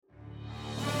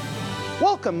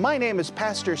Welcome, my name is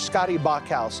Pastor Scotty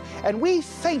Bachhaus, and we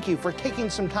thank you for taking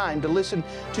some time to listen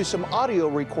to some audio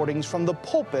recordings from the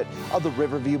pulpit of the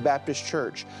Riverview Baptist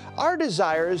Church. Our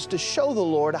desire is to show the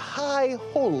Lord high,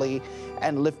 holy,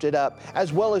 and lifted up,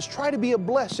 as well as try to be a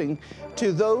blessing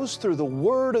to those through the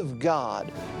Word of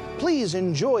God. Please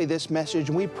enjoy this message,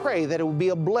 and we pray that it will be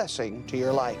a blessing to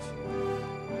your life.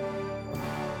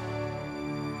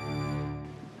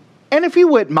 And if you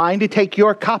wouldn't mind to take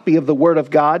your copy of the Word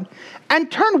of God and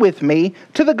turn with me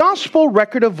to the Gospel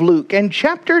record of Luke in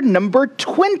chapter number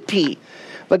 20.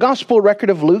 The Gospel record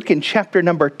of Luke in chapter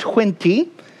number 20.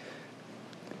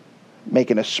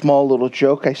 Making a small little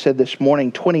joke. I said this morning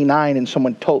 29 and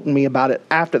someone told me about it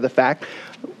after the fact.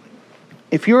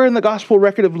 If you're in the Gospel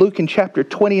record of Luke in chapter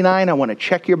 29, I want to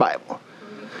check your Bible.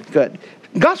 Good.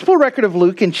 Gospel record of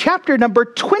Luke in chapter number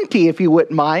 20, if you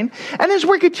wouldn't mind. And as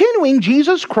we're continuing,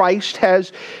 Jesus Christ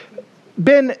has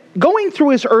been going through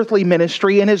his earthly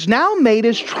ministry and has now made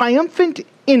his triumphant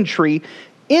entry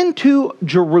into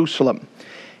Jerusalem.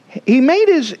 He made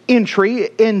his entry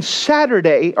in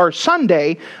Sunday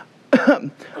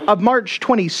of March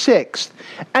 26th.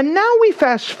 And now we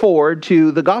fast forward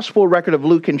to the Gospel record of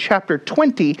Luke in chapter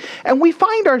 20, and we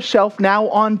find ourselves now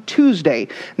on Tuesday.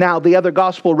 Now, the other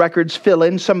Gospel records fill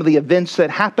in some of the events that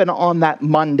happen on that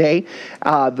Monday.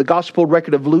 The Gospel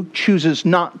record of Luke chooses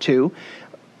not to.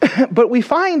 But we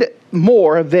find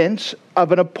more events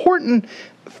of an important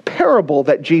parable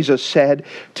that Jesus said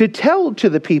to tell to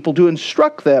the people, to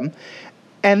instruct them.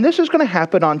 And this is going to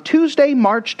happen on Tuesday,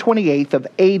 March 28th of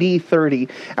AD 30.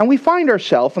 And we find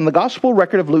ourselves in the Gospel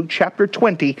record of Luke chapter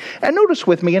 20. And notice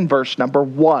with me in verse number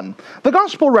 1. The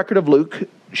Gospel record of Luke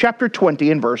chapter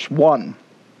 20 and verse 1.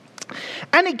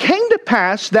 And it came to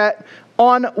pass that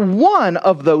on one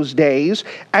of those days,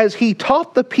 as he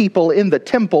taught the people in the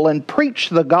temple and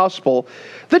preached the gospel,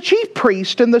 the chief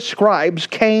priest and the scribes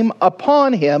came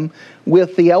upon him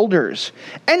with the elders,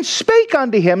 and spake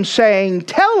unto him, saying,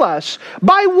 Tell us,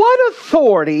 by what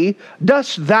authority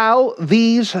dost thou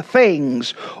these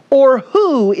things? Or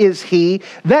who is he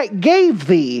that gave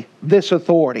thee this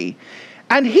authority?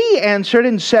 And he answered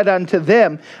and said unto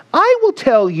them, I will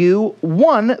tell you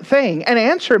one thing, and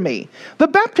answer me. The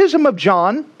baptism of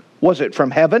John, was it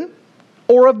from heaven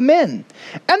or of men?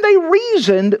 And they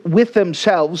reasoned with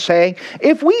themselves, saying,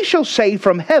 If we shall say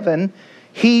from heaven,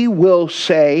 he will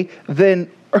say, then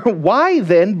why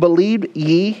then believed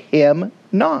ye him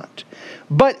not?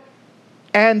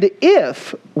 And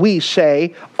if we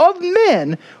say of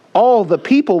men, all the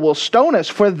people will stone us,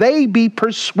 for they be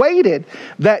persuaded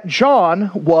that John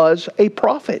was a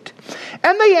prophet.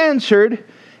 And they answered,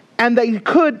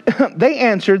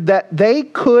 that they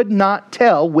could not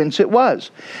tell whence it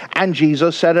was. And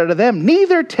Jesus said unto them,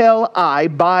 Neither tell I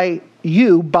by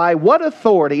what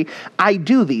authority I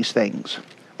do these things.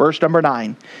 Verse number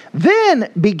 9.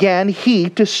 Then began he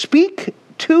to speak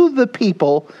to the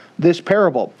people this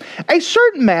parable. A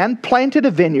certain man planted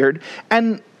a vineyard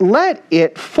and led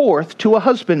it forth to a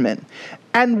husbandman,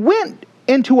 and went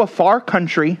into a far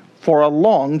country for a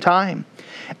long time.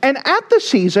 And at the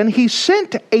season he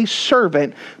sent a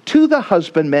servant to the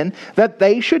husbandman, that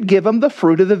they should give him the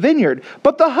fruit of the vineyard.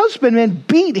 But the husbandman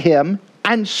beat him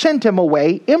and sent him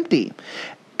away empty.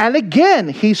 And again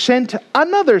he sent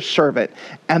another servant,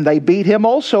 and they beat him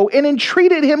also, and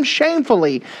entreated him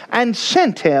shamefully, and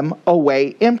sent him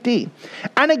away empty.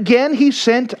 And again he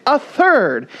sent a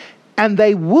third, and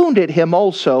they wounded him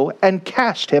also, and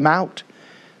cast him out.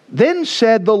 Then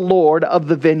said the Lord of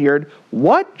the vineyard,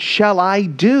 What shall I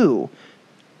do?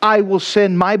 I will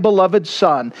send my beloved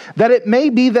son, that it may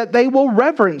be that they will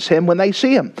reverence him when they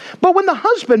see him. But when the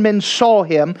husbandmen saw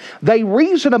him, they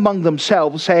reasoned among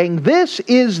themselves, saying, This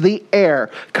is the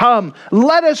heir. Come,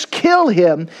 let us kill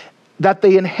him, that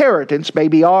the inheritance may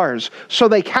be ours. So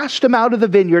they cast him out of the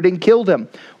vineyard and killed him.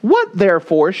 What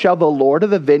therefore shall the Lord of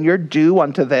the vineyard do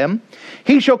unto them?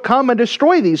 He shall come and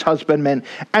destroy these husbandmen,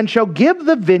 and shall give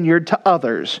the vineyard to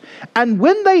others. And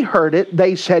when they heard it,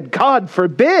 they said, God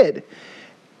forbid.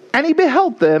 And he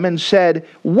beheld them and said,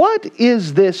 What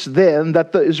is this then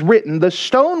that is written? The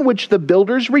stone which the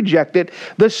builders rejected,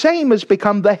 the same is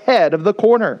become the head of the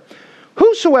corner.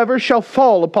 Whosoever shall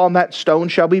fall upon that stone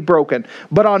shall be broken,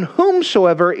 but on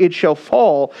whomsoever it shall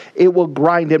fall, it will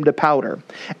grind him to powder.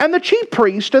 And the chief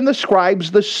priest and the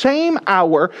scribes the same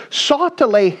hour sought to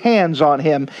lay hands on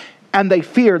him, and they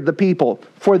feared the people,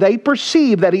 for they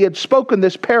perceived that he had spoken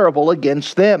this parable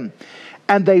against them.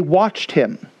 And they watched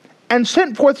him, and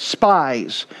sent forth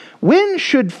spies, when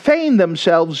should feign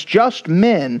themselves just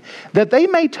men, that they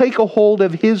may take a hold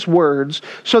of his words,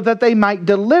 so that they might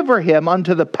deliver him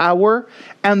unto the power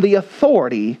and the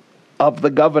authority of the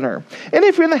governor. And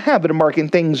if you're in the habit of marking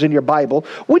things in your Bible,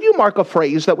 would you mark a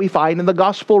phrase that we find in the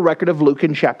Gospel record of Luke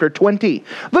in chapter 20?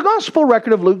 The Gospel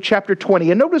record of Luke chapter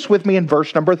 20, and notice with me in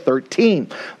verse number 13.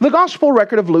 The Gospel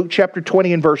record of Luke chapter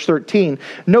 20 and verse 13.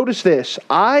 Notice this: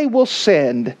 I will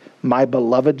send my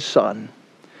beloved Son.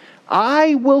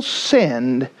 I will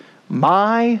send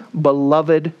my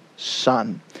beloved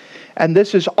Son. And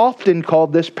this is often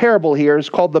called, this parable here is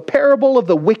called the parable of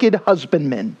the wicked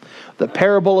husbandman. The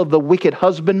parable of the wicked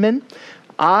husbandman.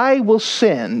 I will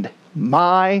send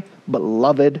my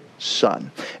beloved Son.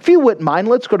 If you wouldn't mind,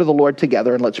 let's go to the Lord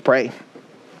together and let's pray.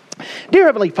 Dear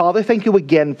Heavenly Father, thank you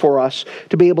again for us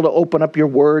to be able to open up your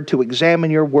word, to examine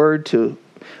your word, to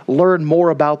learn more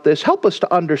about this. Help us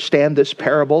to understand this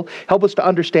parable. Help us to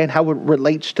understand how it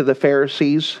relates to the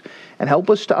Pharisees. And help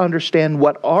us to understand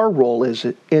what our role is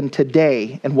in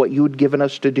today and what you had given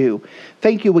us to do.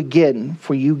 Thank you again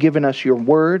for you giving us your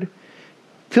word.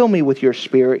 Fill me with your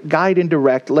Spirit. Guide and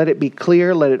direct. Let it be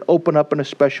clear. Let it open up in a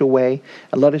special way.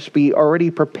 And let us be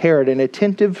already prepared and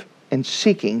attentive and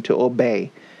seeking to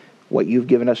obey what you've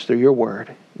given us through your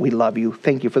word. We love you.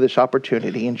 Thank you for this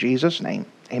opportunity. In Jesus' name,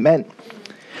 amen.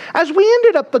 As we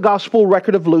ended up the Gospel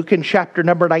record of Luke in chapter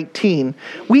number 19,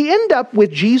 we end up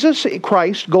with Jesus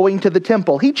Christ going to the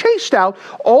temple. He chased out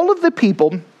all of the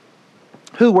people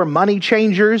who were money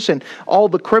changers and all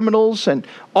the criminals and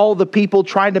all the people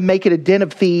trying to make it a den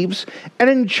of thieves. And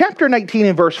in chapter 19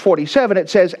 and verse 47, it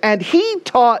says, and he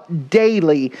taught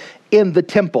daily in the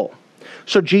temple.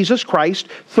 So Jesus Christ,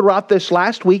 throughout this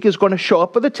last week, is going to show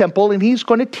up at the temple and he's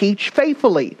going to teach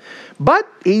faithfully. But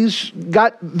he's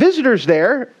got visitors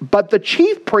there, but the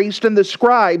chief priest and the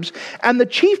scribes and the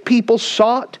chief people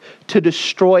sought to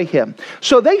destroy him.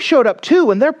 So they showed up too,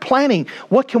 and they're planning,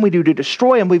 what can we do to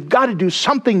destroy him? We've got to do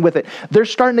something with it. They're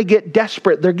starting to get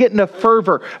desperate. They're getting a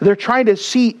fervor. They're trying to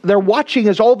see, they're watching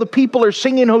as all the people are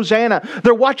singing Hosanna.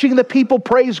 They're watching the people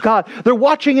praise God. They're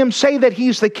watching him say that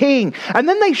he's the king. And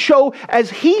then they show,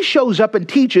 as he shows up and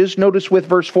teaches, notice with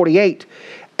verse 48,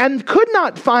 and could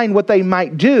not find what they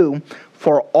might do,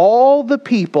 for all the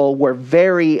people were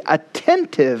very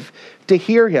attentive to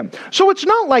hear him. So it's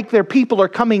not like their people are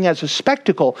coming as a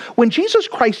spectacle. When Jesus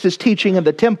Christ is teaching in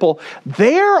the temple,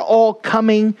 they're all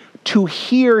coming to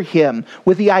hear him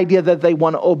with the idea that they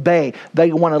want to obey.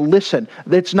 They want to listen.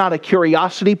 It's not a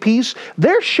curiosity piece.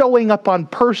 They're showing up on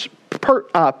purpose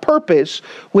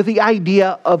with the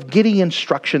idea of getting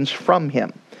instructions from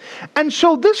him. And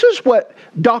so this is what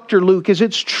Dr. Luke is.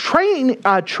 It's tracing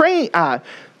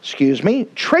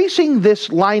this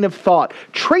line of thought,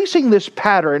 tracing this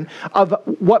pattern of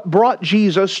what brought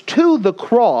Jesus to the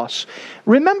cross.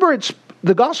 Remember,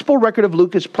 the Gospel record of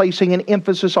Luke is placing an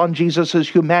emphasis on Jesus'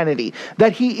 humanity,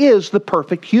 that he is the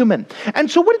perfect human. And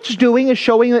so what it's doing is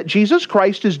showing that Jesus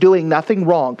Christ is doing nothing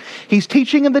wrong. He's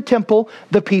teaching in the temple,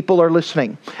 the people are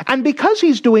listening. And because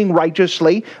he's doing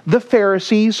righteously, the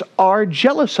Pharisees are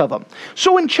jealous of him.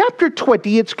 So in chapter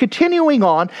 20, it's continuing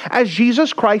on as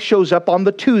Jesus Christ shows up on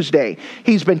the Tuesday.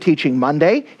 He's been teaching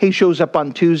Monday, he shows up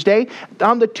on Tuesday.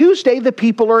 On the Tuesday, the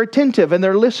people are attentive and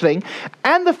they're listening,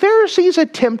 and the Pharisees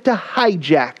attempt to hijack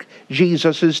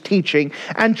Jesus' teaching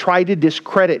and try to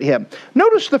discredit him.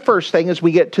 Notice the first thing as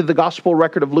we get to the Gospel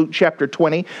record of Luke chapter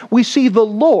 20, we see the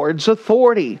Lord's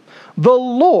authority. The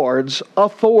Lord's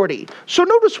authority. So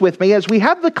notice with me, as we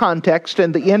have the context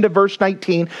and the end of verse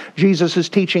 19, Jesus is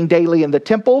teaching daily in the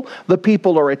temple. The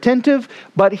people are attentive,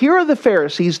 but here are the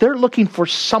Pharisees. They're looking for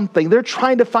something. They're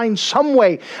trying to find some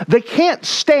way. They can't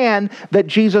stand that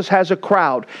Jesus has a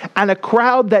crowd, and a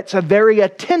crowd that's very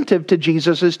attentive to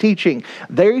Jesus' teaching.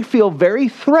 They feel very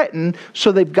threatened,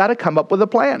 so they've got to come up with a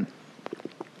plan.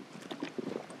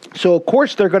 So, of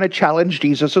course, they're going to challenge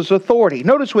Jesus' authority.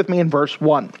 Notice with me in verse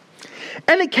 1.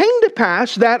 And it came to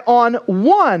pass that on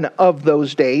one of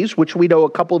those days, which we know a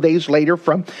couple days later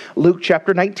from Luke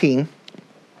chapter 19,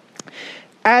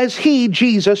 as he,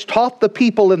 Jesus, taught the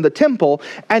people in the temple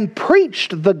and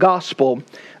preached the gospel,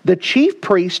 the chief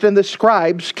priest and the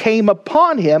scribes came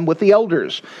upon him with the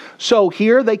elders. So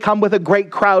here they come with a great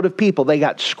crowd of people. They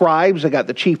got scribes, they got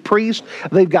the chief priest,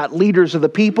 they've got leaders of the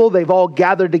people. They've all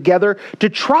gathered together to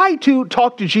try to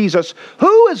talk to Jesus.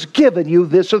 Who has given you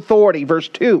this authority? Verse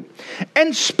 2.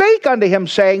 And spake unto him,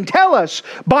 saying, tell us,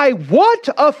 by what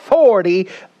authority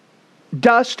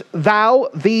dost thou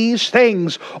these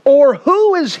things? Or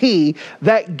who is he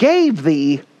that gave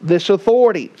thee this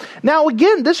authority? Now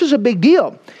again, this is a big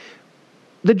deal.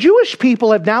 The Jewish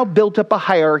people have now built up a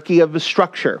hierarchy of a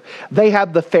structure. They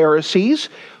have the Pharisees,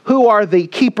 who are the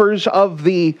keepers of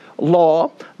the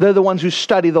law. They're the ones who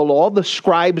study the law, the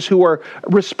scribes who are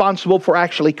responsible for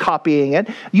actually copying it.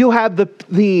 You have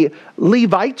the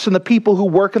Levites and the people who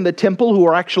work in the temple who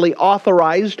are actually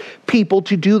authorized people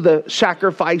to do the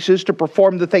sacrifices, to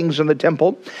perform the things in the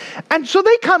temple. And so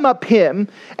they come up him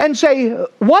and say,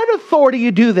 what authority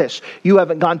you do this? You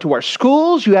haven't gone to our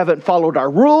schools. You haven't followed our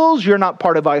rules. You're not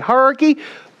part of our hierarchy.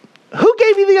 Who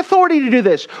gave you the authority to do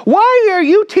this? Why are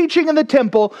you teaching in the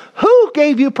temple? Who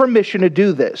gave you permission to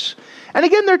do this? And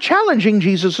again, they're challenging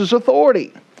Jesus'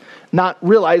 authority, not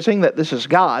realizing that this is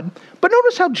God. But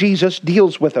notice how Jesus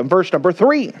deals with them. Verse number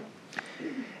 3.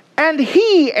 And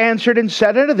he answered and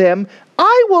said unto them,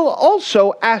 I will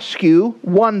also ask you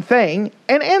one thing,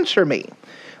 and answer me.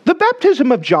 The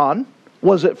baptism of John,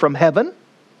 was it from heaven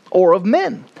or of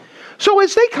men? So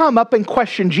as they come up and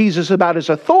question Jesus about his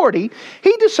authority,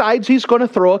 he decides he's going to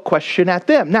throw a question at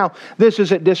them. Now, this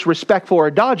isn't disrespectful or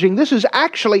dodging. This is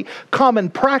actually common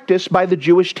practice by the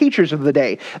Jewish teachers of the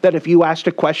day, that if you asked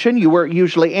a question, you were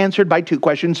usually answered by 2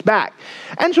 questions back.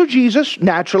 And so Jesus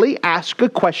naturally asked a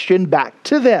question back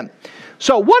to them.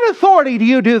 So what authority do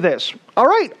you do this? All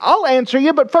right, I'll answer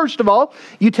you, but first of all,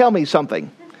 you tell me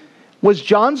something. Was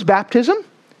John's baptism,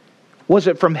 was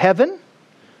it from heaven,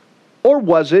 or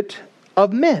was it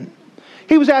of men?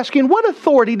 He was asking, what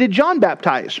authority did John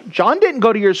baptize? John didn't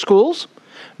go to your schools.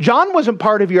 John wasn't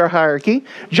part of your hierarchy.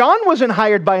 John wasn't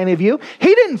hired by any of you.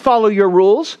 He didn't follow your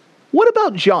rules. What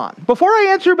about John? Before I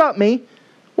answer about me,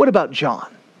 what about John?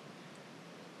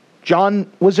 John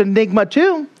was an enigma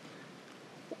too.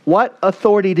 What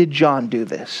authority did John do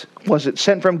this? Was it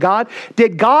sent from God?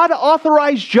 Did God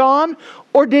authorize John,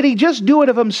 or did he just do it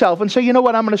of himself and say, you know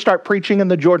what, I'm going to start preaching in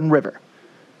the Jordan River?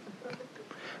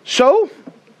 So,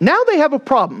 now they have a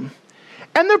problem.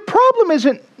 And the problem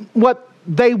isn't what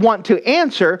they want to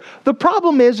answer. The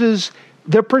problem is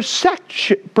their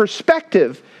perception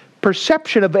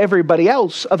of everybody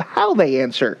else of how they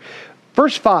answer.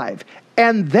 Verse 5,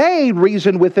 and they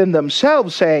reasoned within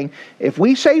themselves, saying, if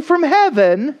we say from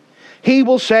heaven, he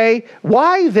will say,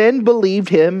 why then believed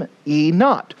him ye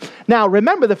not? Now,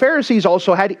 remember, the Pharisees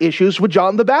also had issues with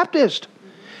John the Baptist.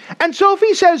 And so if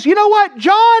he says, you know what,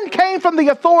 John came from the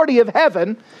authority of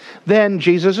heaven, then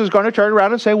Jesus is going to turn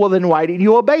around and say, well, then why didn't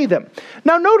you obey them?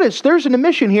 Now notice, there's an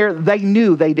admission here. They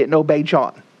knew they didn't obey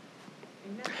John.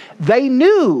 They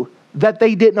knew that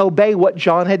they didn't obey what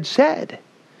John had said.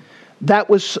 That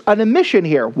was an admission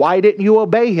here. Why didn't you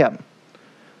obey him?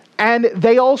 And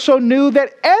they also knew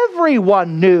that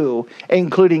everyone knew,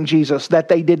 including Jesus, that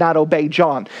they did not obey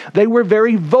John. They were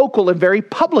very vocal and very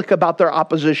public about their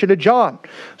opposition to John.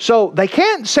 So they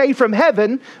can't say from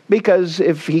heaven, because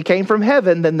if he came from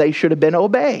heaven, then they should have been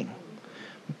obeying.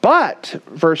 But,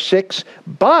 verse 6,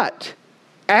 but,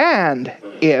 and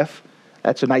if,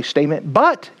 that's a nice statement,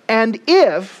 but, and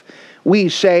if we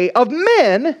say of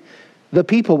men, the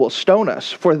people will stone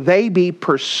us, for they be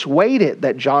persuaded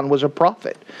that John was a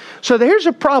prophet. So here's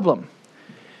a problem.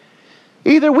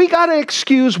 Either we got to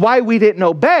excuse why we didn't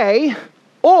obey,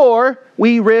 or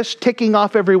we risk ticking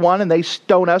off everyone and they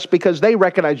stone us because they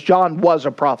recognize John was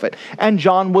a prophet. And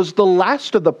John was the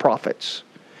last of the prophets.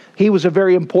 He was a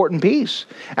very important piece.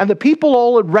 And the people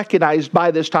all had recognized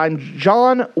by this time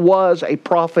John was a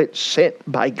prophet sent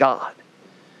by God.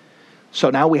 So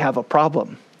now we have a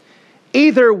problem.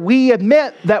 Either we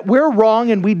admit that we're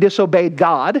wrong and we disobeyed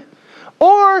God,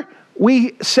 or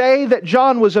we say that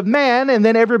John was of man and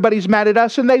then everybody's mad at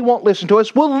us and they won't listen to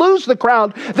us. We'll lose the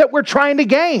crowd that we're trying to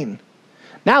gain.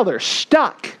 Now they're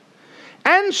stuck.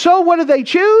 And so what do they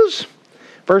choose?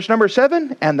 Verse number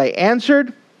 7, and they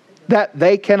answered that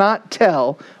they cannot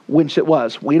tell whence it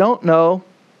was. We don't know.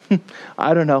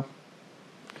 I don't know.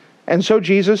 And so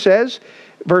Jesus says,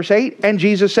 verse 8, and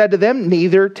Jesus said to them,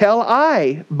 neither tell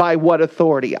I by what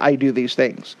authority I do these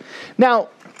things. Now,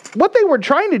 what they were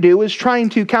trying to do is trying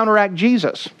to counteract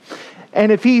Jesus.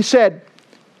 And if he said,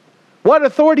 what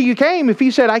authority you came? If he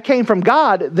said, I came from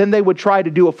God, then they would try to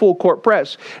do a full court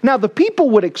press. Now, the people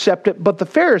would accept it, but the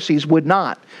Pharisees would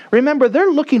not. Remember,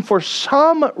 they're looking for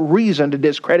some reason to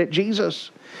discredit Jesus.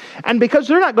 And because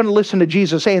they're not going to listen to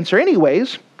Jesus' answer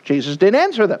anyways, Jesus didn't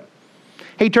answer them.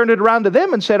 He turned it around to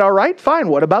them and said, all right, fine,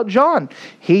 what about John?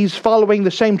 He's following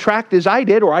the same track as I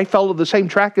did, or I followed the same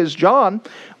track as John.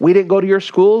 We didn't go to your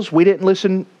schools. We didn't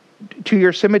listen to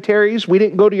your cemeteries. We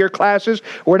didn't go to your classes.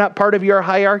 We're not part of your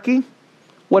hierarchy.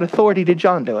 What authority did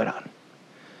John do it on?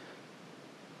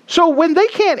 So when they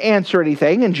can't answer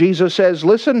anything, and Jesus says,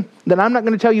 listen, then I'm not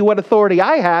going to tell you what authority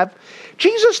I have,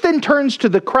 Jesus then turns to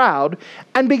the crowd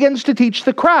and begins to teach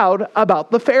the crowd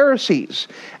about the Pharisees.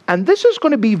 And this is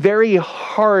going to be very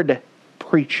hard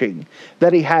preaching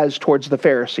that he has towards the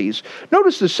Pharisees.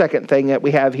 Notice the second thing that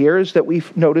we have here is that we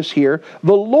notice here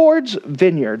the Lord's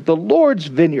vineyard. The Lord's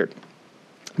vineyard.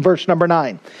 Verse number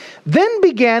 9. Then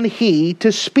began he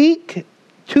to speak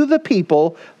to the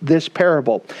people this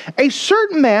parable. A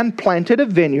certain man planted a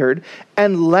vineyard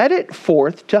and led it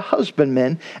forth to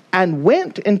husbandmen and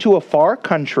went into a far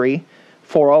country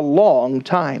for a long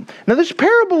time. Now this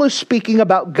parable is speaking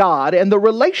about God and the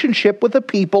relationship with the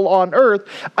people on earth,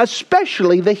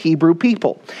 especially the Hebrew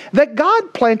people. That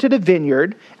God planted a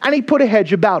vineyard and he put a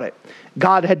hedge about it.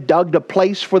 God had dug a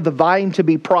place for the vine to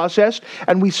be processed,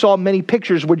 and we saw many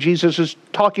pictures where Jesus is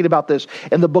talking about this.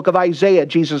 In the book of Isaiah,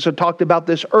 Jesus had talked about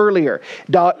this earlier.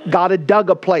 God had dug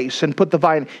a place and put the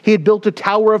vine. He had built a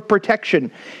tower of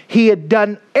protection. He had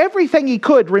done everything he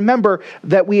could. Remember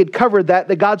that we had covered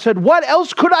that God said, "What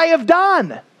else could I have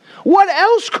done? What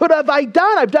else could have I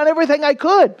done? I've done everything I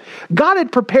could." God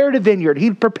had prepared a vineyard.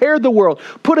 He'd prepared the world,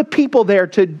 put a people there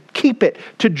to keep it,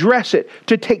 to dress it,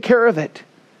 to take care of it.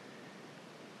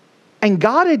 And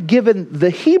God had given the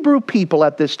Hebrew people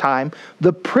at this time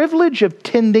the privilege of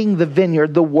tending the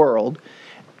vineyard, the world,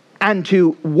 and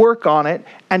to work on it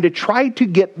and to try to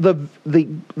get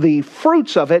the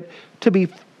fruits of it to be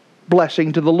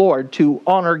blessing to the Lord, to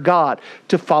honor God,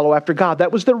 to follow after God.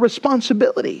 That was their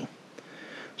responsibility.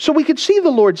 So we could see the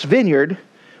Lord's vineyard,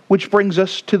 which brings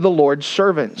us to the Lord's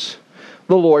servants.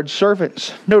 The Lord's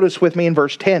servants. Notice with me in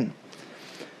verse 10.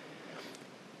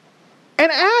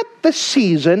 And at the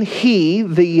season, he,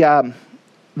 the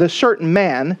certain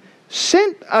man,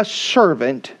 sent a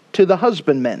servant to the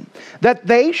husbandmen, that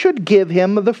they should give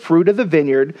him the fruit of the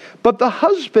vineyard, but the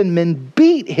husbandmen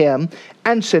beat him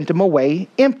and sent him away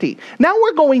empty. Now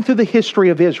we're going through the history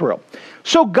of Israel.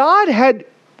 So God had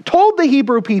told the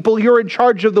Hebrew people, you're in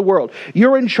charge of the world.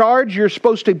 You're in charge. You're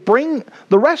supposed to bring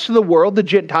the rest of the world, the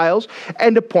Gentiles,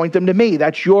 and to point them to me.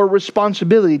 That's your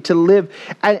responsibility to live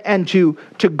and to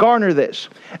garner this.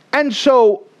 And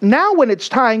so now when it's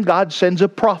time, God sends a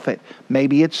prophet.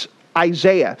 Maybe it's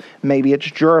Isaiah. Maybe it's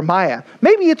Jeremiah.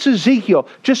 Maybe it's Ezekiel.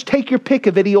 Just take your pick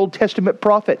of any Old Testament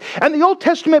prophet. And the Old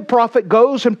Testament prophet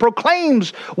goes and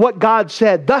proclaims what God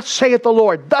said. Thus saith the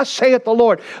Lord. Thus saith the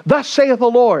Lord. Thus saith the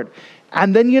Lord.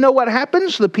 And then you know what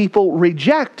happens? The people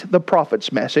reject the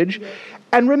prophet's message.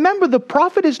 And remember, the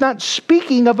prophet is not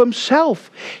speaking of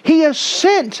himself. He is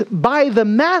sent by the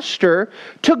master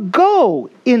to go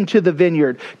into the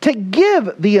vineyard, to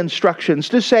give the instructions,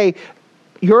 to say,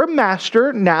 your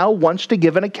master now wants to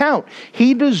give an account.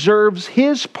 He deserves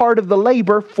his part of the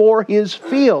labor for his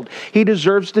field. He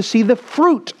deserves to see the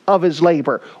fruit of his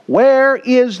labor. Where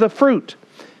is the fruit?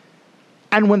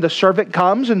 And when the servant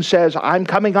comes and says, I'm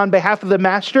coming on behalf of the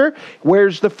master,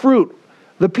 where's the fruit?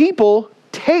 The people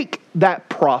take that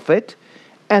prophet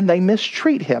and they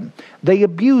mistreat him. They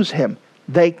abuse him.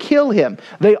 They kill him.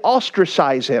 They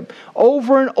ostracize him.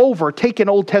 Over and over, take an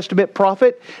Old Testament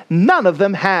prophet, none of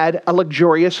them had a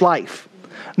luxurious life.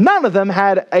 None of them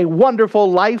had a wonderful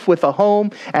life with a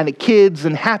home and kids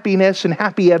and happiness and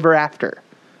happy ever after.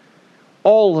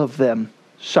 All of them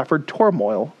suffered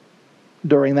turmoil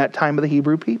during that time of the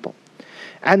Hebrew people.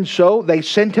 And so they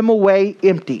sent him away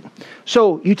empty.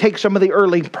 So you take some of the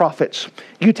early prophets.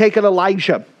 You take an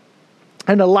Elijah.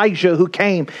 And Elijah who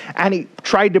came and he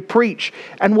tried to preach.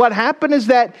 And what happened is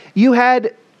that you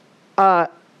had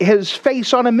his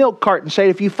face on a milk carton say,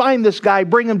 if you find this guy,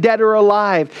 bring him dead or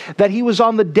alive. That he was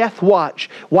on the death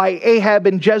watch. Why Ahab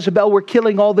and Jezebel were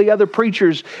killing all the other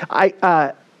preachers.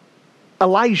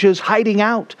 Elijah's hiding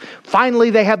out. Finally,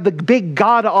 they have the big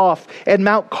God off at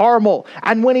Mount Carmel.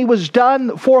 And when he was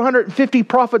done, 450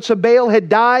 prophets of Baal had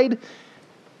died.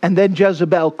 And then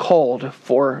Jezebel called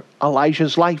for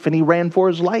Elijah's life and he ran for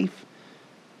his life.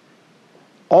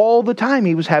 All the time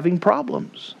he was having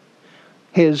problems.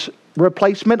 His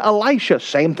replacement, Elisha,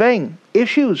 same thing.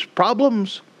 Issues,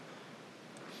 problems.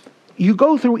 You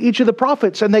go through each of the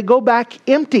prophets and they go back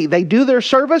empty. They do their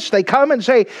service. They come and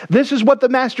say, this is what the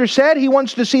master said. He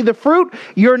wants to see the fruit.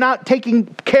 You're not taking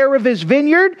care of his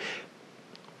vineyard.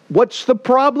 What's the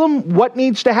problem? What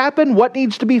needs to happen? What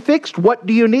needs to be fixed? What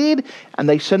do you need? And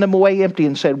they send him away empty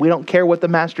and said, we don't care what the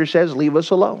master says. Leave us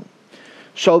alone.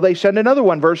 So they send another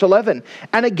one, verse 11.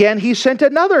 And again, he sent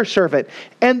another servant.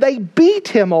 And they beat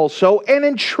him also and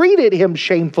entreated him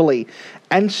shamefully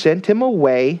and sent him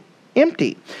away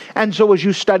empty. And so as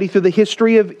you study through the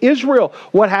history of Israel,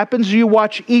 what happens? You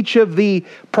watch each of the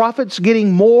prophets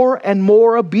getting more and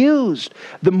more abused.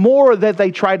 The more that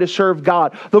they try to serve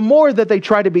God, the more that they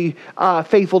try to be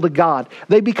faithful to God,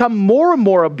 they become more and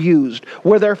more abused,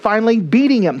 where they're finally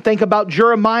beating him. Think about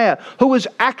Jeremiah, who was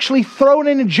actually thrown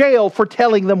in jail for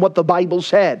telling them what the Bible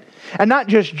said. And not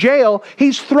just jail,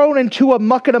 he's thrown into a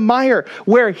muck and a mire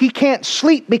where he can't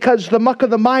sleep because the muck of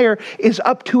the mire is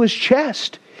up to his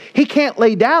chest. He can't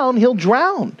lay down, he'll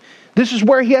drown. This is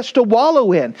where he has to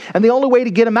wallow in. And the only way to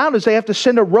get him out is they have to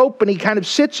send a rope, and he kind of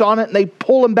sits on it and they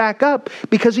pull him back up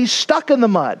because he's stuck in the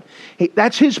mud.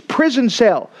 That's his prison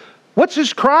cell. What's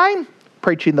his crime?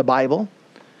 Preaching the Bible.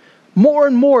 More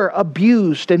and more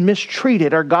abused and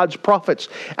mistreated are God's prophets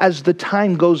as the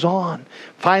time goes on.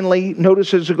 Finally,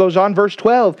 notice as it goes on, verse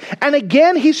 12. And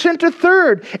again he sent a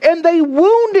third, and they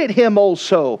wounded him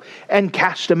also and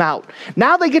cast him out.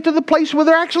 Now they get to the place where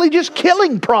they're actually just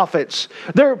killing prophets.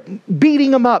 They're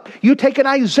beating them up. You take an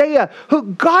Isaiah,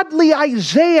 godly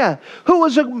Isaiah, who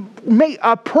was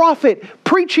a prophet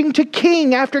preaching to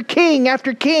king after king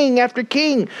after king after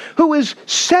king, who is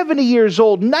 70 years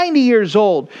old, 90 years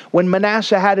old. When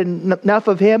Manasseh had enough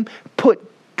of him, put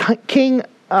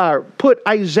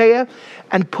Isaiah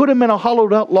and put him in a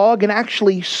hollowed out log and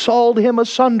actually sawed him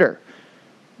asunder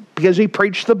because he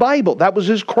preached the Bible. That was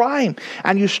his crime.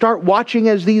 And you start watching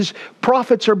as these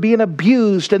prophets are being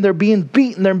abused and they're being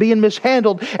beaten, they're being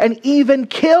mishandled and even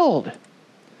killed.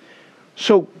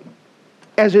 So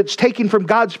as it's taken from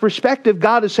God's perspective,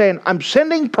 God is saying, I'm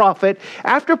sending prophet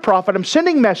after prophet, I'm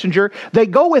sending messenger. They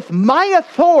go with my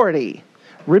authority.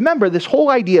 Remember, this whole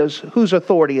idea is, whose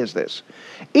authority is this?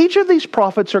 Each of these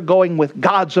prophets are going with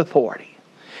God's authority.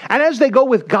 And as they go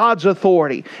with God's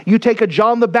authority, you take a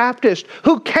John the Baptist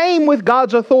who came with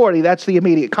God's authority. That's the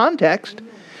immediate context.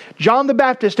 John the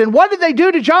Baptist. And what did they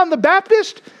do to John the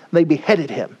Baptist? They beheaded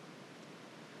him.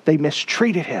 They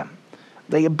mistreated him.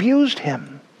 They abused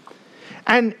him.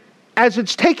 And as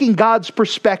it's taking God's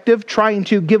perspective, trying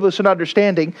to give us an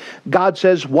understanding, God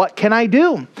says, what can I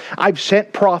do? I've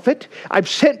sent prophet, I've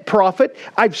sent prophet,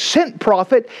 I've sent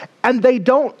prophet, and they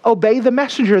don't obey the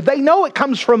messenger. They know it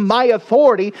comes from my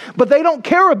authority, but they don't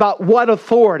care about what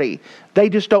authority. They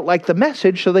just don't like the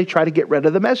message, so they try to get rid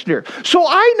of the messenger. So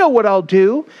I know what I'll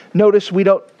do. Notice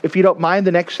if you don't mind,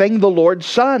 the next thing, the Lord's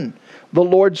Son. The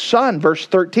Lord's Son, verse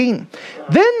 13.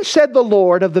 Then said the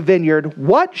Lord of the vineyard,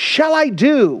 what shall I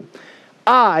do?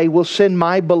 I will send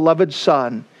my beloved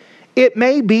Son. It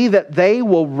may be that they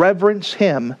will reverence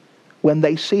him when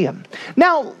they see him.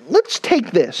 Now, let's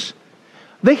take this.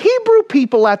 The Hebrew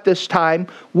people at this time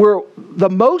were the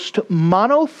most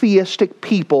monotheistic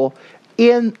people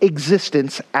in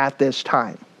existence at this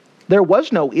time. There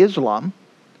was no Islam.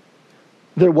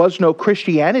 There was no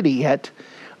Christianity yet.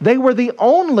 They were the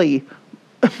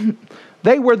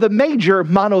major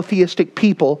monotheistic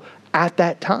people at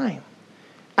that time.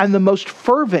 And the most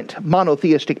fervent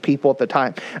monotheistic people at the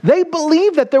time. They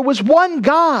believed that there was one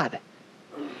God.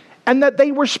 And that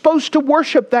they were supposed to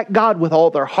worship that God with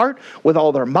all their heart, with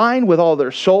all their mind, with all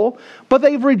their soul. But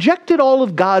they've rejected all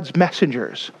of God's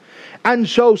messengers. And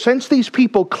so since these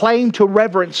people claim to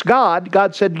reverence God,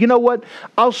 God said, you know what?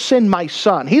 I'll send my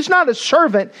Son. He's not a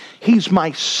servant. He's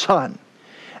my Son.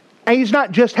 And he's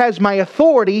not just has my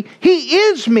authority, he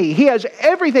is me. He has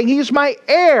everything. He's my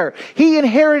heir. He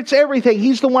inherits everything.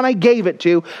 He's the one I gave it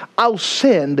to. I'll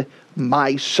send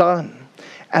my Son.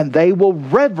 And they will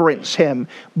reverence him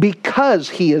because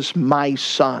he is my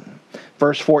Son.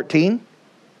 Verse 14.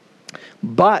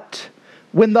 But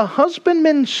when the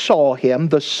husbandmen saw him,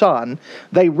 the Son,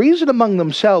 they reasoned among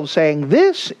themselves, saying,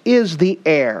 this is the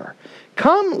heir.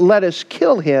 Come, let us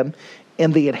kill him,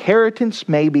 and the inheritance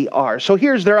may be ours. So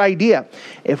here's their idea.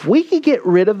 If we could get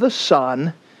rid of the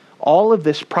Son, all of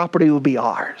this property will be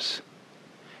ours.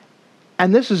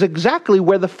 And this is exactly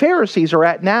where the Pharisees are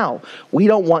at now. We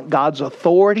don't want God's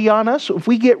authority on us. If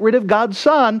we get rid of God's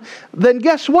Son, then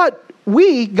guess what?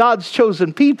 We, God's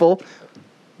chosen people,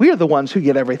 we are the ones who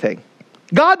get everything.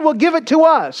 God will give it to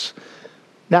us.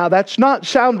 Now, that's not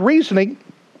sound reasoning.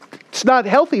 It's not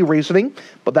healthy reasoning,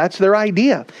 but that's their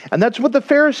idea. And that's what the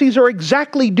Pharisees are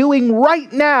exactly doing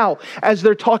right now as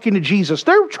they're talking to Jesus.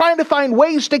 They're trying to find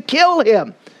ways to kill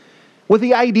him with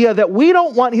the idea that we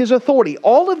don't want his authority.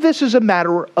 All of this is a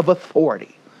matter of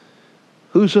authority.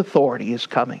 Whose authority is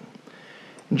coming?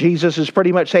 And Jesus is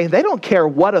pretty much saying they don't care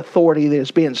what authority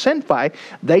is being sent by.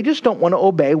 They just don't want to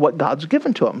obey what God's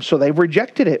given to them. So they've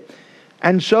rejected it.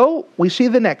 And so we see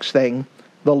the next thing.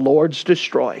 The Lord's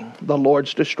destroying. The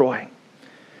Lord's destroying.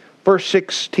 Verse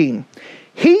 16.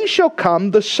 He shall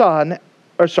come, the Son,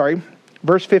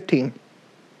 verse 15.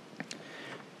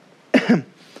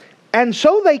 And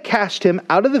so they cast him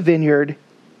out of the vineyard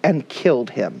and killed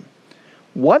him.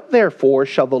 What therefore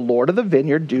shall the Lord of the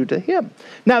vineyard do to him?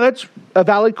 Now that's a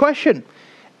valid question.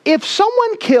 If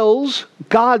someone kills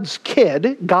God's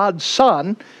kid, God's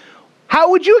son,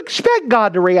 how would you expect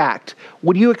God to react?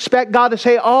 Would you expect God to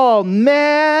say, oh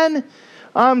man,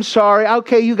 I'm sorry,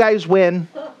 okay, you guys win?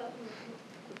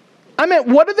 I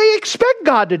mean, what do they expect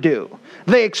God to do?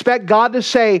 They expect God to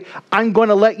say, I'm going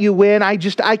to let you win, I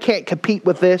can't compete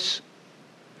with this.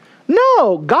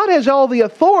 No, God has all the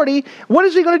authority. What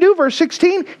is he going to do? Verse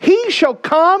 16, he shall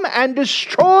come and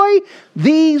destroy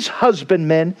these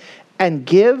husbandmen and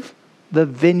give the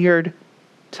vineyard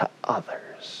to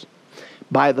others.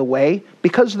 By the way,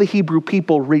 because the Hebrew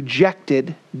people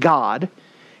rejected God,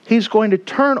 he's going to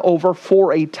turn over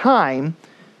for a time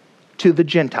to the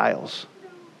Gentiles,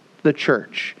 the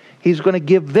church. He's going to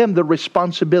give them the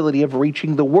responsibility of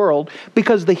reaching the world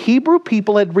because the Hebrew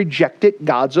people had rejected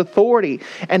God's authority.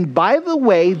 And by the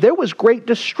way, there was great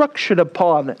destruction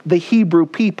upon the Hebrew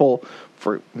people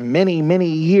for many, many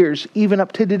years. Even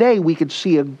up to today, we could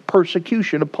see a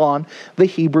persecution upon the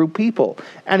Hebrew people.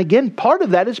 And again, part of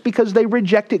that is because they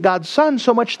rejected God's Son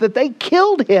so much that they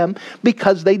killed him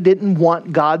because they didn't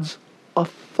want God's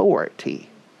authority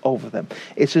over them.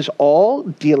 This is all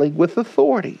dealing with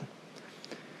authority.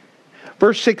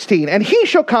 Verse 16, and he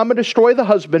shall come and destroy the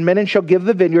husbandmen and shall give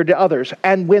the vineyard to others.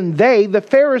 And when they, the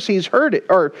Pharisees, heard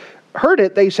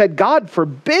it, they said, God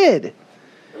forbid.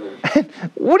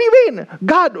 What do you mean?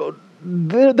 God,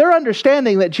 they're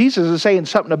understanding that Jesus is saying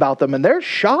something about them, and they're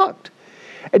shocked.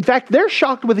 In fact, they're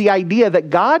shocked with the idea that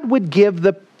God would give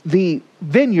the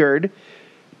vineyard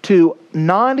to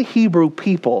non-Hebrew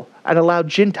people and allow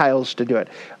Gentiles to do it.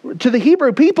 To the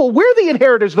Hebrew people, we're the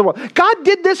inheritors of the world. God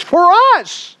did this for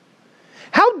us.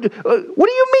 What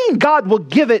do you mean God will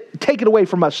take it away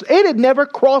from us? It had never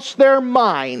crossed their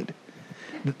mind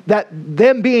that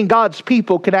them being God's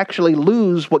people could actually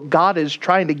lose what God is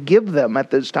trying to give them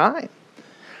at this time.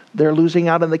 They're losing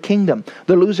out on the kingdom.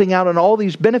 They're losing out on all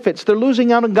these benefits. They're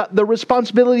losing out on the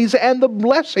responsibilities and the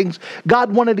blessings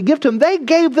God wanted to give to them. They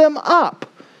gave them up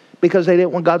because they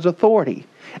didn't want God's authority.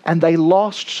 And they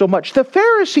lost so much. The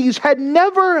Pharisees had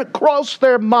never crossed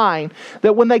their mind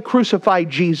that when they crucified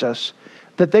Jesus,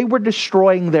 that they were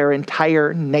destroying their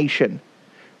entire nation.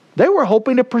 They were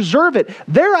hoping to preserve it.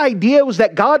 Their idea was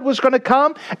that God was going to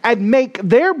come and make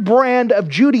their brand of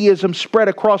Judaism spread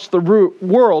across the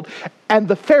world, and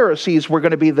the Pharisees were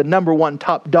going to be the number one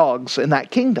top dogs in that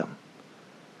kingdom.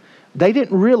 They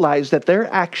didn't realize that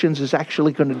their actions is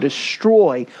actually going to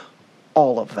destroy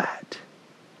all of that.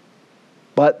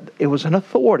 But it was an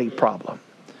authority problem.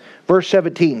 Verse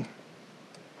 17.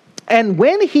 And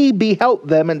when he beheld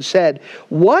them and said,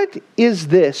 what is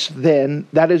this then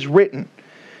that is written?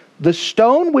 The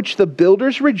stone which the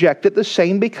builders rejected, the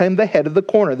same became the head of the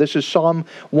corner. This is Psalm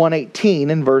 118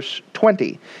 in verse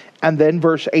 20. And then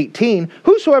verse 18,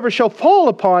 whosoever shall fall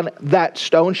upon that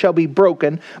stone shall be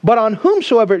broken, but on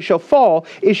whomsoever it shall fall,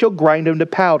 it shall grind him to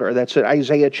powder. That's in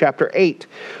Isaiah chapter 8.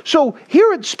 So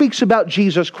here it speaks about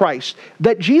Jesus Christ,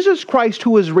 that Jesus Christ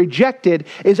who is rejected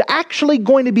is actually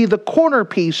going to be the corner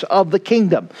piece of the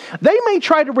kingdom. They may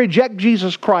try to reject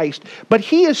Jesus Christ, but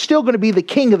he is still going to be the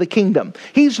king of the kingdom.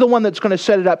 He's the one that's going to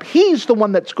set it up. He's the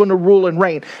one that's going to rule and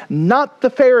reign, not the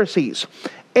Pharisees.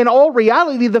 In all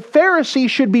reality, the Pharisees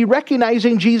should be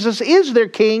recognizing Jesus is their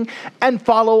king and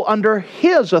follow under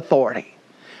his authority.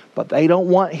 But they don't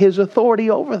want his authority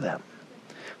over them.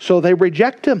 So they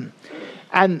reject him.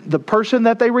 And the person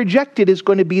that they rejected is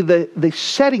going to be the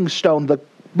setting stone, the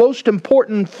most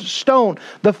important stone,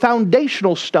 the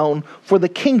foundational stone for the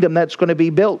kingdom that's going to be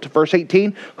built. Verse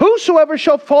 18, whosoever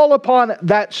shall fall upon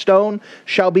that stone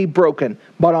shall be broken,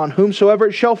 but on whomsoever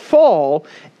it shall fall,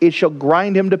 it shall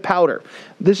grind him to powder.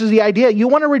 This is the idea. You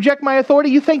want to reject my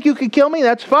authority? You think you could kill me?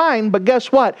 That's fine. But guess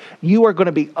what? You are going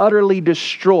to be utterly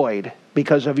destroyed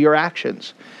because of your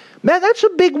actions. Man, that's a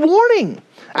big warning.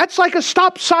 That's like a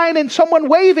stop sign and someone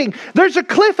waving. There's a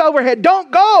cliff overhead.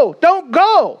 Don't go. Don't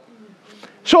go.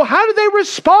 So how do they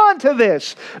respond to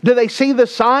this? Do they see the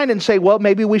sign and say, well,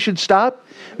 maybe we should stop?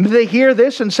 Do they hear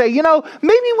this and say,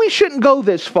 maybe we shouldn't go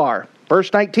this far?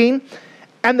 Verse 19,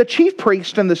 and the chief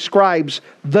priest and the scribes,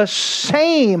 the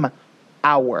same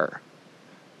hour.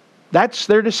 That's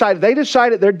their decided. They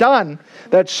decided they're done.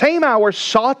 That same hour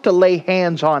sought to lay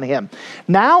hands on him.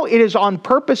 Now it is on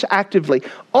purpose actively.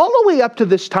 All the way up to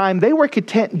this time, they were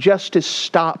content just to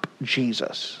stop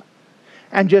Jesus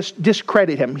and just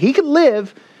discredit him. He could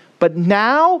live, but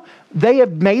now they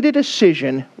have made a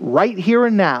decision right here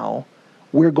and now,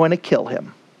 we're going to kill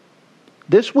him.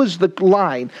 This was the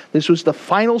line. This was the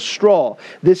final straw.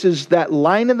 This is that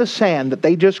line in the sand that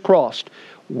they just crossed.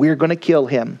 We're going to kill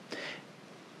him.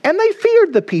 And they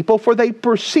feared the people, for they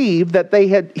perceived that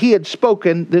he had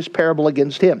spoken this parable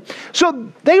against him.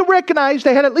 So they recognized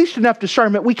they had at least enough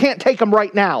discernment. We can't take him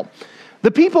right now.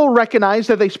 The people recognized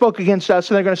that they spoke against us,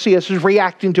 and they're going to see us as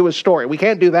reacting to his story. We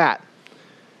can't do that.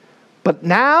 But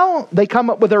now they come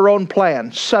up with their own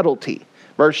plan, subtlety.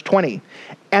 Verse 20,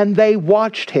 and they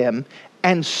watched him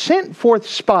and sent forth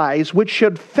spies which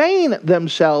should feign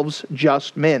themselves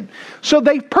just men. So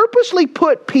they purposely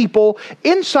put people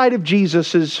inside of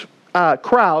Jesus's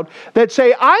crowd that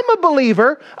say, I'm a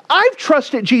believer, I've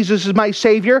trusted Jesus as my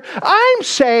Savior, I'm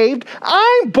saved,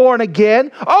 I'm born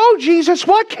again. Oh Jesus,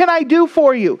 what can I do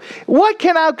for you? How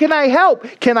can I help?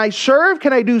 Can I serve?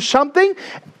 Can I do something?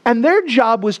 And their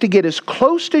job was to get as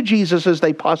close to Jesus as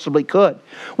they possibly could,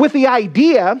 with the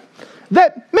idea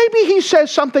that maybe he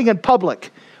says something in public,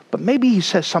 but maybe he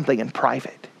says something in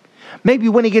private. Maybe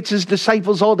when he gets his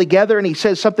disciples all together and he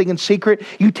says something in secret,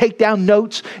 you take down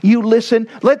notes, you listen.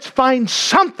 Let's find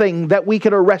something that we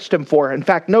could arrest him for. In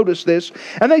fact, notice this.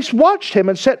 And they watched him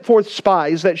and set forth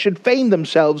spies that should feign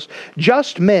themselves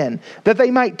just men, that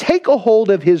they might take a hold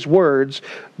of his words,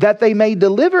 that they may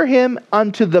deliver him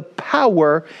unto the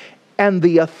power and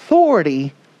the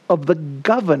authority of the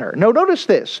governor. Now notice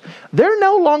this. They're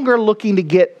no longer looking to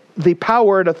get the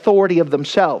power and authority of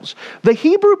themselves. The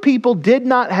Hebrew people did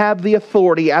not have the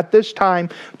authority at this time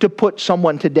to put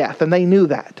someone to death, and they knew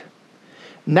that.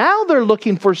 Now they're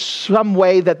looking for some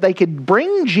way that they could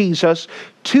bring Jesus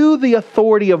to the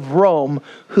authority of Rome,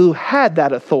 who had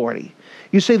that authority.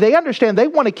 You see, they understand they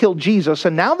want to kill Jesus,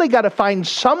 and now they got to find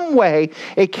some way.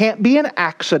 It can't be an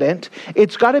accident.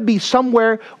 It's got to be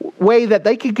way that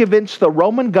they can convince the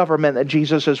Roman government that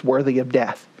Jesus is worthy of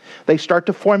death. They start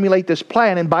to formulate this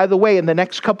plan, and by the way, in the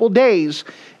next couple days,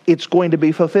 it's going to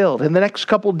be fulfilled. In the next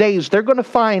couple days, they're going to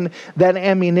find that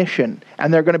ammunition,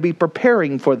 and they're going to be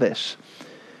preparing for this.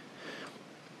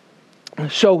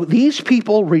 So these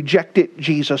people rejected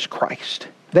Jesus Christ.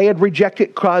 They had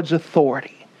rejected God's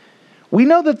authority. We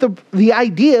know that the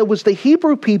idea was the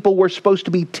Hebrew people were supposed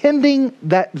to be tending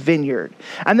that vineyard.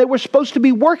 And they were supposed to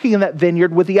be working in that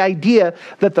vineyard with the idea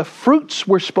that the fruits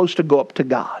were supposed to go up to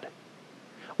God.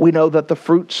 We know that the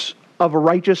fruits of a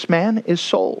righteous man is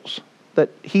souls. That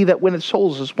he that winneth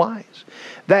souls is wise.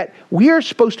 That we are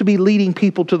supposed to be leading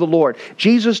people to the Lord.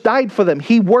 Jesus died for them.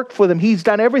 He worked for them. He's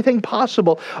done everything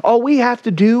possible. All we have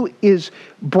to do is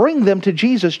bring them to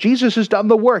Jesus. Jesus has done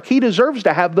the work. He deserves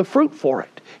to have the fruit for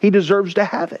it. He deserves to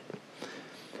have it.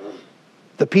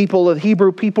 The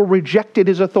Hebrew people rejected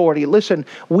his authority. Listen,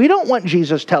 we don't want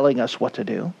Jesus telling us what to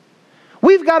do.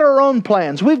 We've got our own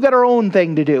plans. We've got our own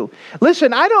thing to do.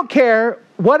 Listen, I don't care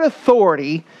what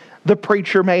authority the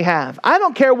preacher may have. I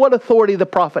don't care what authority the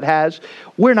prophet has.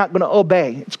 We're not going to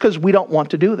obey. It's because we don't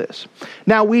want to do this.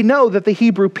 Now, we know that the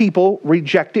Hebrew people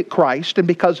rejected Christ, and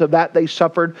because of that, they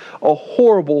suffered a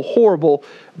horrible, horrible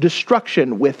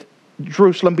destruction, with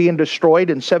Jerusalem being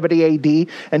destroyed in 70 AD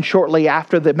and shortly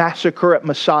after the massacre at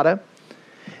Masada.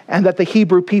 And that the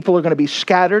Hebrew people are going to be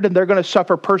scattered, and they're going to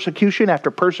suffer persecution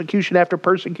after persecution after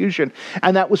persecution.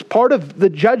 And that was part of the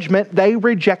judgment. They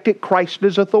rejected Christ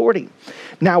as authority.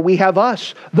 Now we have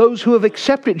us, those who have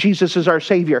accepted Jesus as our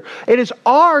Savior. It is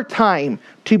our time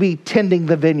to be tending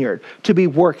the vineyard, to be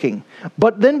working.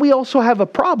 But then we also have a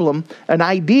problem, an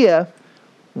idea.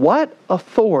 What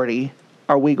authority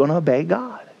are we going to obey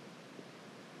God?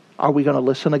 Are we going to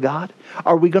listen to God?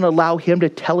 Are we going to allow Him to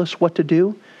tell us what to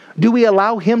do? Do we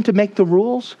allow Him to make the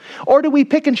rules? Or do we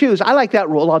pick and choose? I like that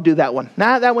rule, I'll do that one.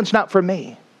 Nah, that one's not for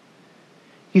me.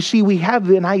 You see, we have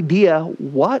an idea,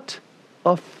 what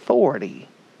authority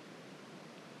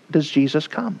does Jesus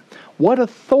come? What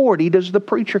authority does the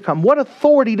preacher come? What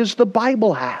authority does the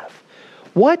Bible have?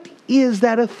 What is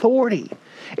that authority?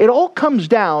 It all comes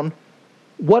down,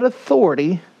 what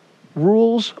authority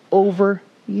rules over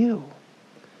you?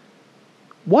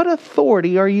 What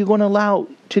authority are you going to allow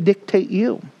to dictate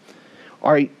you?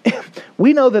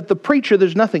 We know that the preacher,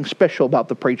 there's nothing special about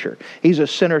the preacher. He's a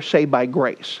sinner saved by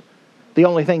grace. The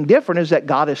only thing different is that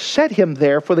God has set him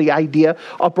there for the idea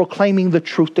of proclaiming the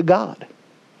truth to God.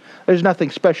 There's nothing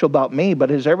special about me,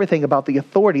 but it's everything about the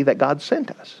authority that God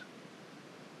sent us.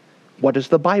 What does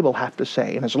the Bible have to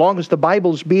say? And as long as the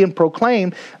Bible is being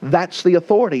proclaimed, that's the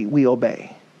authority we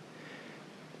obey.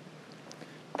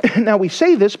 Now we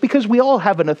say this because we all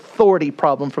have an authority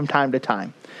problem from time to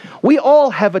time. We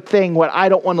all have a thing where I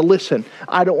don't want to listen.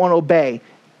 I don't want to obey.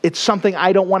 It's something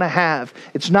I don't want to have.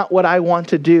 It's not what I want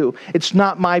to do. It's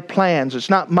not my plans. It's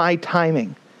not my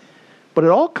timing. But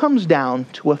it all comes down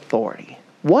to authority.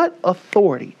 What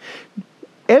authority?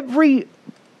 Every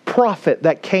prophet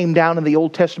that came down in the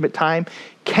Old Testament time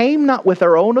came not with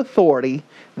their own authority,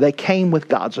 they came with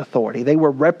God's authority. They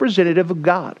were representative of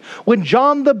God. When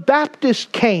John the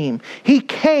Baptist came, he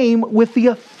came with the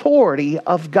authority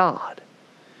of God.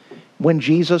 When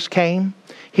Jesus came,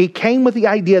 he came with the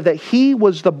idea that he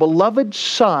was the beloved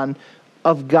Son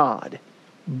of God,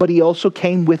 but he also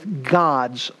came with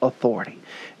God's authority.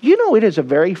 You know, it is a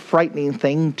very frightening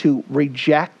thing to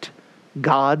reject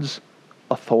God's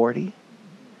authority.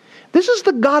 This is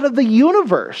the God of the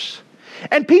universe.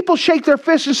 And people shake their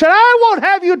fists and say, I won't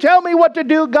have you tell me what to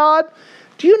do, God.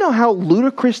 Do you know how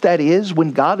ludicrous that is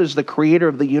when God is the creator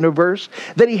of the universe?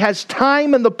 That he has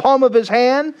time in the palm of his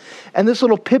hand, and this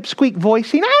little pipsqueak voice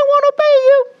saying, I won't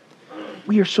obey you.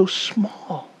 We are so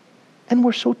small, and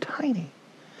we're so tiny.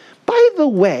 By the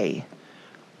way,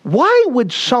 why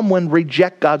would someone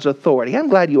reject God's authority? I'm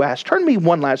glad you asked. Turn me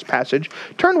one last passage.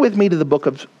 Turn with me to the book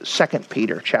of 2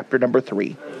 Peter, chapter number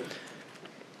 3.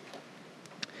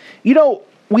 You know,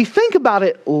 we think about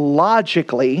it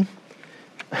logically.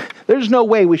 There's no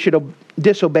way we should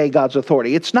disobey God's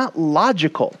authority. It's not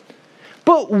logical.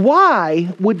 But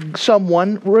why would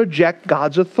someone reject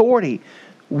God's authority?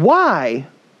 Why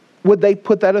would they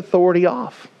put that authority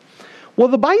off? Well,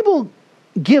 the Bible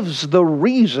gives the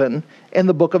reason in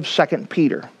the book of 2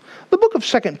 Peter. The book of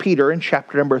 2 Peter in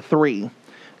chapter number 3.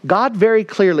 God very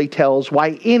clearly tells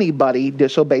why anybody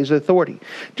disobeys authority.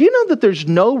 Do you know that there's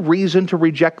no reason to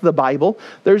reject the Bible?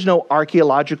 There's no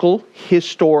archaeological,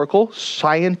 historical,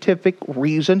 scientific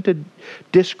reason to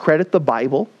discredit the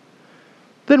Bible.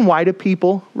 Then why do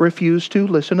people refuse to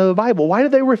listen to the Bible? Why do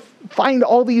they find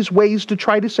all these ways to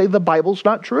try to say the Bible's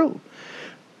not true?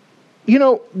 You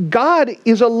know, God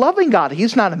is a loving God.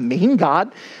 He's not a mean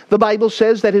God. The Bible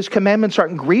says that his commandments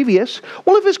aren't grievous.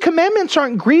 Well, if his commandments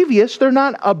aren't grievous, they're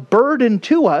not a burden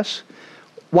to us.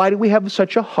 Why do we have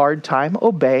such a hard time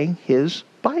obeying his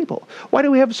Bible? Why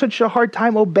do we have such a hard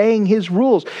time obeying his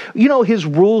rules? You know, his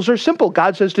rules are simple.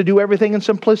 God says to do everything in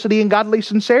simplicity and godly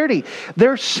sincerity.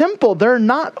 They're simple. They're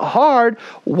not hard.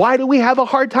 Why do we have a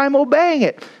hard time obeying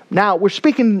it? Now, we're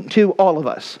speaking to all of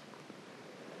us,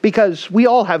 because we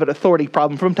all have an authority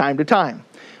problem from time to time.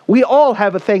 We all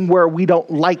have a thing where we don't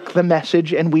like the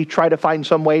message and we try to find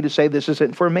some way to say this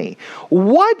isn't for me.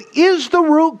 What is the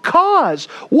root cause?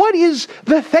 What is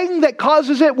the thing that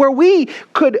causes it where we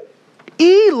could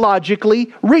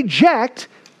illogically reject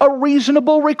a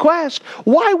reasonable request?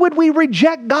 Why would we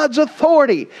reject God's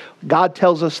authority? God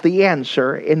tells us the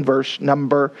answer in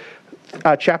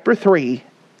chapter 3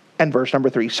 and verse number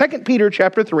 3. 2 Peter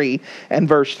chapter 3 and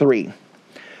verse 3.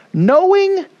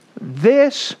 Knowing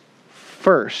this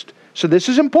first. So this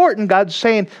is important. God's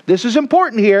saying this is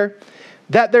important here.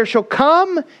 That there shall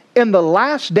come in the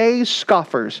last days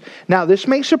scoffers. Now this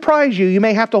may surprise you. You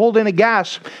may have to hold in a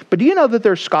gasp. But do you know that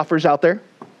there's scoffers out there?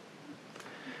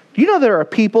 Do you know there are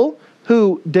people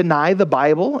who deny the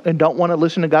Bible and don't want to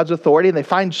listen to God's authority, and they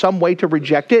find some way to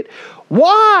reject it?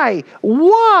 Why?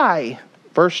 Why?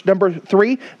 Verse number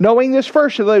 3. Knowing this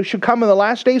first, that there should come in the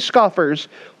last days scoffers,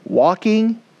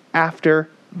 walking after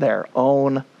their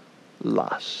own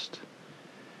lust.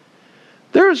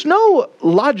 There is no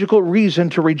logical reason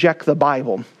to reject the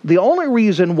Bible. The only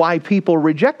reason why people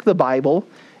reject the Bible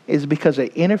is because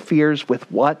it interferes with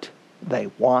what they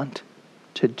want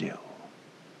to do.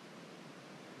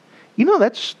 You know,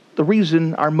 that's the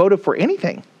reason, our motive for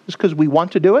anything is because we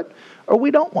want to do it or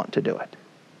we don't want to do it.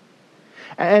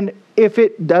 And if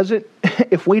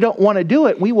we don't want to do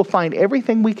it, we will find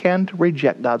everything we can to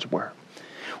reject God's word.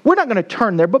 We're not going to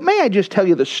turn there, but may I just tell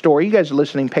you the story? You guys are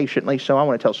listening patiently, so I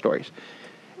want to tell stories.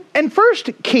 In 1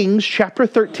 Kings chapter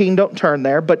 13, don't turn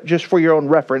there, but just for your own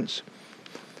reference,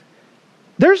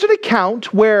 there's an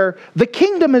account where the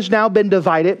kingdom has now been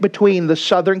divided between the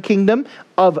southern kingdom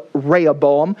of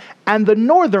Rehoboam and the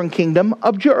northern kingdom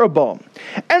of Jeroboam.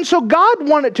 And so God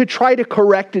wanted to try to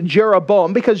correct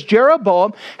Jeroboam because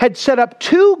Jeroboam had set up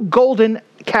 2 golden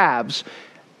calves.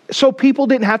 So people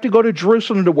didn't have to go to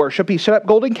Jerusalem to worship. He set up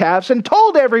golden calves and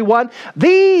told everyone,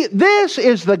 this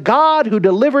is the God who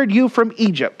delivered you from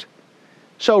Egypt.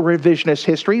 So revisionist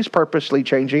history is purposely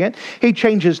changing it. He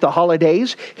changes the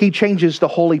holidays. He changes the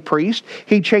holy priest.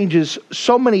 He changes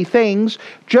so many things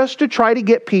just to try to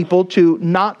get people to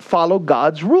not follow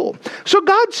God's rule. So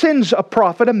God sends a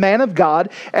prophet, a man of God,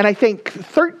 and I think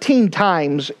 13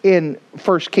 times in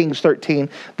 1 Kings 13,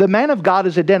 the man of God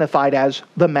is identified as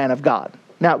the man of God.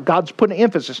 Now, God's putting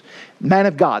emphasis. Man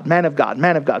of God, man of God,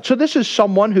 man of God. So this is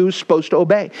someone who's supposed to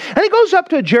obey. And he goes up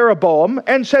to Jeroboam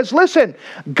and says, listen,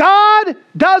 God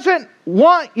doesn't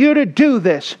want you to do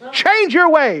this. Change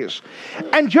your ways.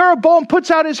 And Jeroboam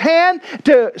puts out his hand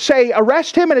to say,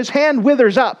 arrest him, and his hand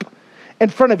withers up in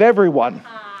front of everyone,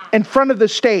 in front of the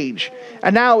stage.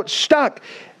 And now it's stuck.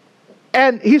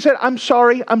 And he said, I'm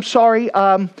sorry.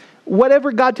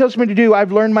 Whatever God tells me to do,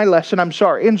 I've learned my lesson. I'm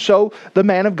sorry. And so the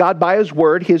man of God, by his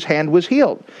word, his hand was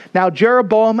healed. Now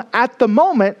Jeroboam, at the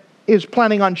moment, is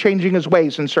planning on changing his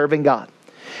ways and serving God.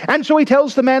 And so he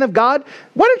tells the man of God,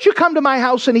 why don't you come to my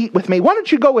house and eat with me? Why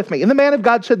don't you go with me? And the man of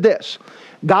God said this,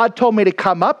 God told me to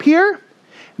come up here.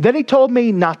 Then he told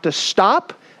me not to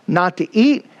stop, not to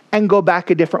eat, and go back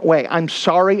a different way. I'm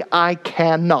sorry, I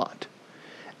cannot.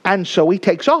 And so he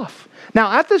takes off.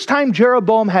 Now, at this time,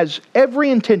 Jeroboam has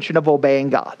every intention of obeying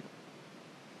God.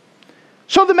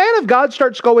 So the man of God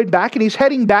starts going back, and he's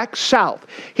heading back south.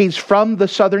 He's from the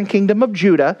southern kingdom of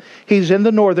Judah. He's in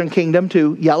the northern kingdom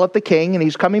to yell at the king, and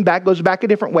he's coming back, goes back a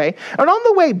different way. And on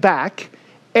the way back,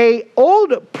 an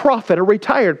old prophet, a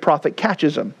retired prophet,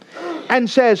 catches him and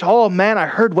says, oh man, I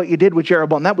heard what you did with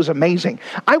Jeroboam. That was amazing.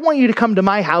 I want you to come to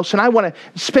my house and I want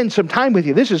to spend some time with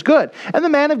you. This is good. And the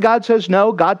man of God says,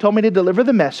 no, God told me to deliver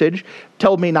the message,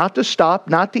 told me not to stop,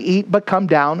 not to eat, but come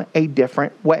down a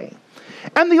different way.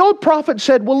 And the old prophet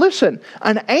said, well, listen,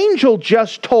 an angel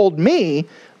just told me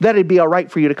that it'd be all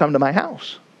right for you to come to my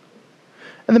house.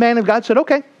 And the man of God said,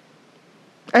 okay.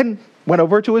 And went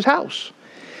over to his house.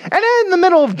 And in the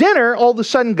middle of dinner, all of a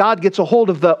sudden, God gets a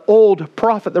hold of the old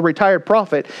prophet, the retired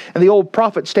prophet. And the old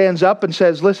prophet stands up and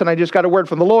says, listen, I just got a word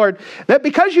from the Lord that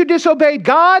because you disobeyed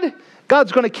God,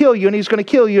 God's going to kill you. And he's going to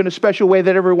kill you in a special way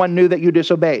that everyone knew that you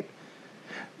disobeyed.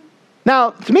 Now,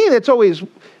 to me, that's always,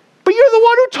 but you're the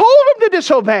one who told him to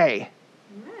disobey.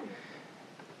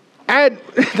 And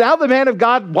now the man of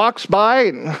God walks by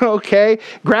and,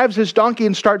 grabs his donkey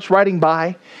and starts riding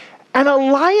by. And a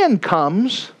lion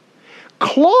comes,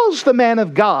 claws the man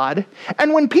of God,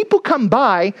 and when people come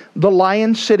by, the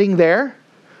lion's sitting there,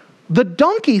 the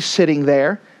donkey's sitting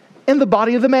there, and the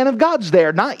body of the man of God's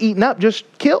there, not eaten up, just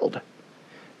killed.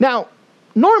 Now,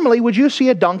 normally, would you see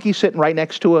a donkey sitting right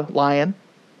next to a lion?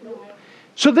 No.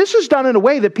 So this is done in a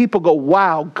way that people go,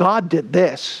 wow, God did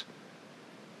this.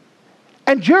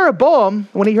 And Jeroboam,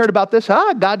 when he heard about this,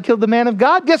 God killed the man of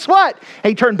God, guess what? And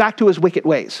he turned back to his wicked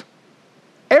ways.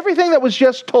 Everything that was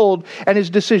just told and his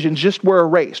decisions just were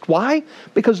erased. Why?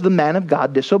 Because the man of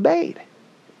God disobeyed.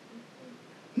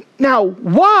 Now,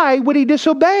 why would he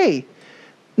disobey?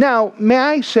 Now, may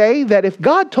I say that if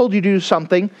God told you to do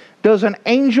something, does an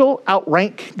angel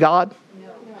outrank God?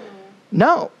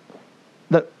 No.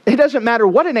 It doesn't matter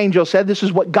what an angel said. This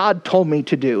is what God told me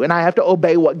to do, and I have to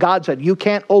obey what God said. You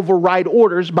can't override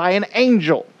orders by an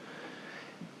angel.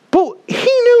 But he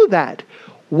knew that.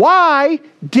 Why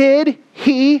did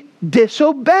he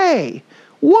disobey?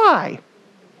 Why?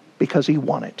 Because he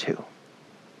wanted to.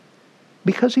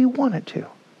 Because he wanted to.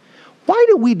 Why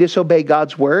do we disobey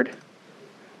God's word?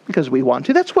 Because we want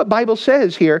to. That's what the Bible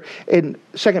says here in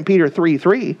 2 Peter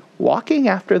 3:3, walking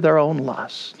after their own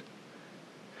lust.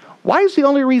 Why is the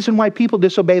only reason why people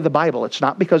disobey the Bible? It's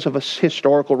not because of a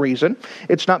historical reason.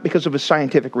 It's not because of a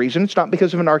scientific reason. It's not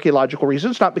because of an archaeological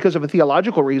reason. It's not because of a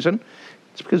theological reason.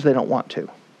 It's because they don't want to.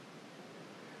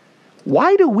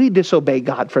 Why do we disobey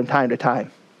God from time to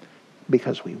time?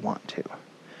 Because we want to.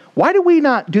 Why do we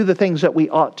not do the things that we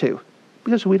ought to?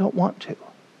 Because we don't want to.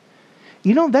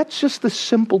 You know, that's just the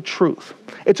simple truth.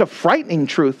 It's a frightening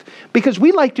truth because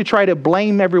we like to try to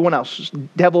blame everyone else. The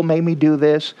devil made me do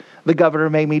this. The governor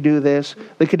made me do this.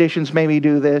 The conditions made me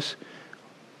do this.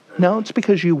 No, it's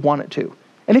because you want it to.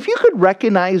 And if you could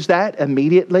recognize that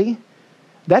immediately,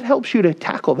 that helps you to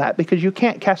tackle that because you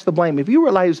can't cast the blame. If you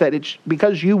realize that it's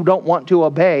because you don't want to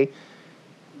obey,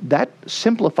 that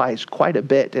simplifies quite a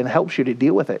bit and helps you to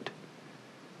deal with it.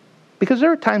 Because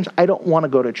there are times I don't want to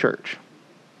go to church.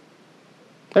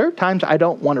 There are times I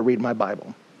don't want to read my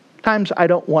Bible. Times I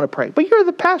don't want to pray. But you're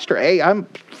the pastor. Hey, I'm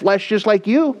flesh just like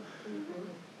you.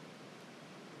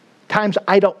 Times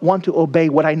I don't want to obey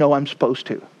what I know I'm supposed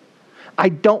to. I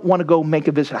don't want to go make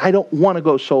a visit. I don't want to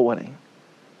go soul winning.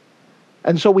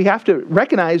 And so we have to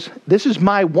recognize this is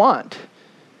my want.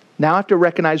 Now I have to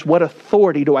recognize what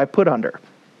authority do I put under.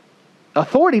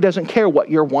 Authority doesn't care what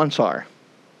your wants are.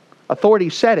 Authority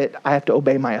said it, I have to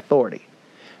obey my authority.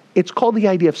 It's called the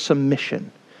idea of submission.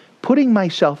 Putting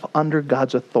myself under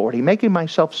God's authority, making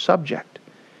myself subject.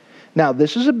 Now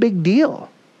this is a big deal.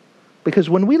 Because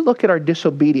when we look at our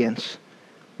disobedience,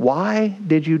 why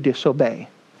did you disobey?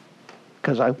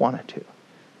 Because I wanted to.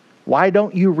 Why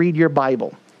don't you read your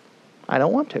Bible? I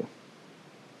don't want to.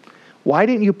 Why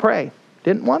didn't you pray?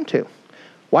 Didn't want to.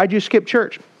 Why'd you skip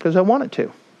church? Because I wanted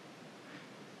to.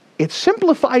 It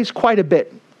simplifies quite a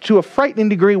bit to a frightening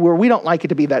degree where we don't like it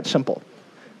to be that simple.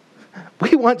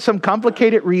 We want some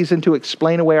complicated reason to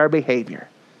explain away our behavior.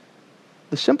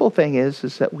 The simple thing is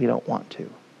that we don't want to.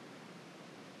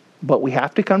 But we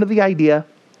have to come to the idea,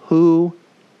 who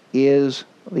is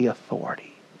the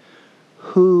authority?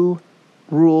 Who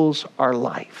rules our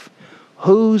life?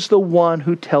 Who's the one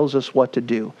who tells us what to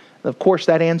do? And of course,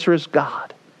 that answer is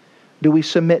God. Do we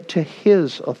submit to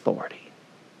His authority?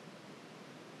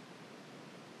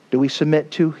 Do we submit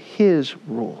to His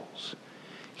rules?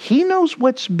 He knows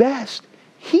what's best.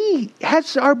 He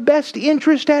has our best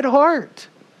interest at heart.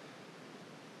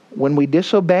 When we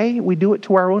disobey, we do it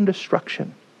to our own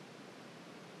destruction.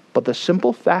 But the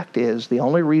simple fact is, the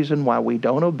only reason why we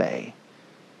don't obey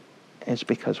is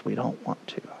because we don't want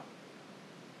to.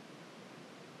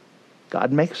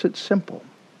 God makes it simple,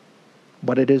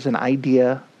 but it is an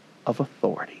idea of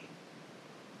authority.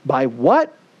 By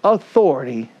what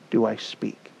authority do I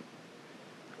speak?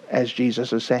 As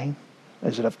Jesus is saying,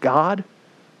 is it of God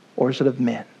or is it of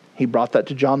men? He brought that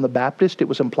to John the Baptist. It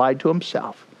was implied to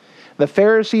himself. The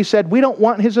Pharisees said, we don't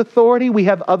want His authority. We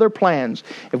have other plans.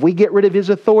 If we get rid of His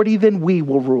authority, then we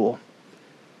will rule.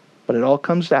 But it all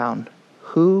comes down,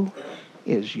 who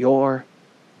is your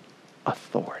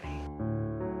authority?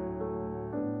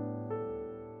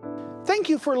 Thank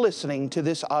you for listening to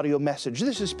this audio message.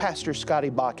 This is Pastor Scotty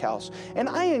Bachhaus, and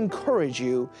I encourage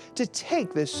you to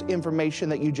take this information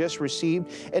that you just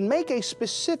received and make a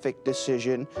specific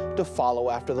decision to follow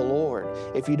after the Lord.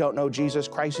 If you don't know Jesus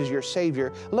Christ as your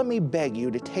Savior, let me beg you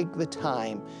to take the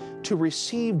time to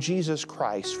receive Jesus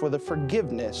Christ for the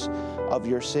forgiveness of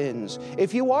your sins.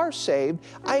 If you are saved,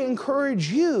 I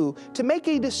encourage you to make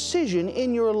a decision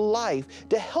in your life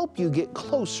to help you get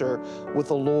closer with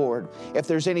the Lord. If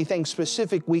there's anything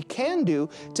specific we can do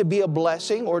to be a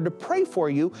blessing or to pray for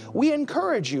you, we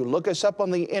encourage you. Look us up on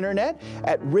the internet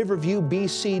at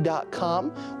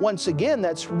riverviewbc.com. Once again,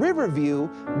 that's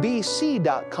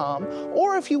riverviewbc.com.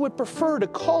 Or if you would prefer to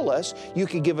call us, you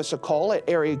could give us a call at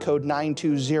area code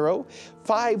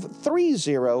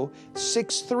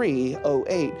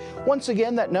 920-530-6308. Once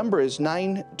again, that number is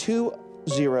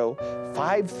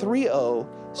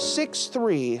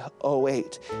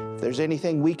 920-530-6308. If there's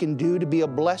anything we can do to be a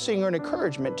blessing or an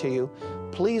encouragement to you,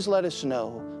 please let us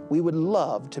know. We would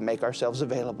love to make ourselves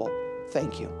available.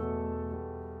 Thank you.